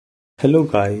Hello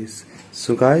guys.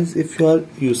 So guys, if you are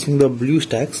using the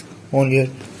Bluestacks on your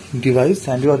device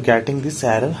and you are getting this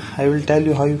error, I will tell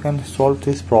you how you can solve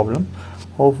this problem.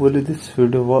 Hopefully this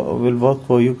video will work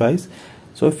for you guys.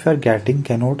 So if you are getting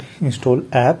cannot install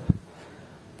app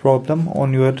problem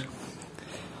on your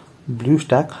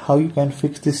Bluestack, how you can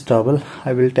fix this trouble,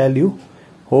 I will tell you.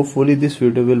 Hopefully this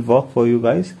video will work for you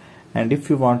guys, and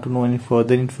if you want to know any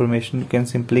further information you can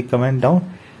simply comment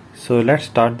down. So let's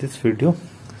start this video.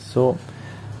 So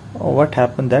what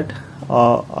happened that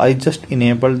I just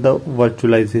enabled the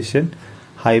virtualization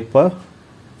hyper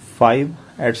 5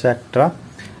 etc,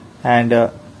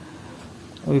 and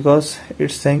because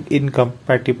it's saying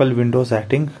incompatible window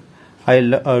setting, I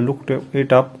looked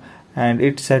it up and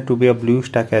it's said to be a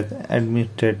Bluestack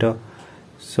administrator.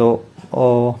 So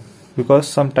because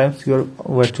sometimes your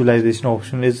virtualization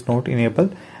option is not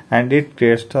enabled and it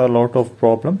creates a lot of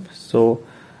problem. So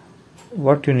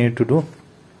what you need to do,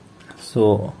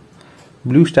 so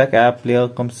Bluestack app player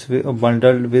comes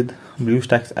bundled with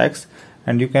Bluestacks X,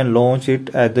 and you can launch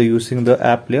it using the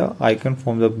app player icon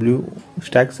from the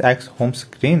Bluestacks X home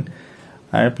screen.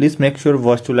 And please make sure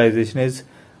virtualization is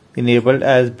enabled,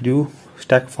 as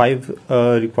Bluestack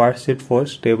 5 requires it for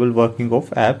stable working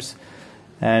of apps.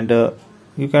 And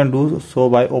you can do so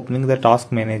by opening the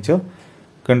task manager,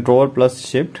 control plus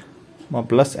shift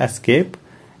plus escape,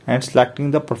 and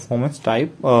selecting the performance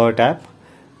tab.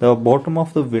 The bottom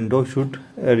of the window should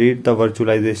read the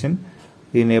virtualization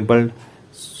enabled,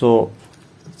 so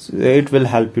it will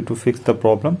help you to fix the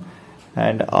problem.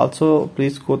 And also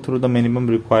please go through the minimum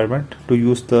requirement to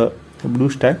use the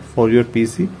Bluestack for your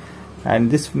PC,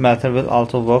 and this method will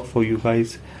also work for you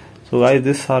guys. So guys,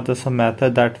 these are some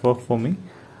methods that work for me.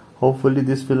 Hopefully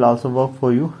this will also work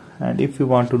for you, and if you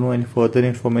want to know any further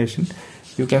information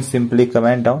you can simply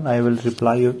comment down. I will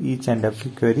reply your each and every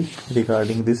query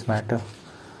regarding this matter.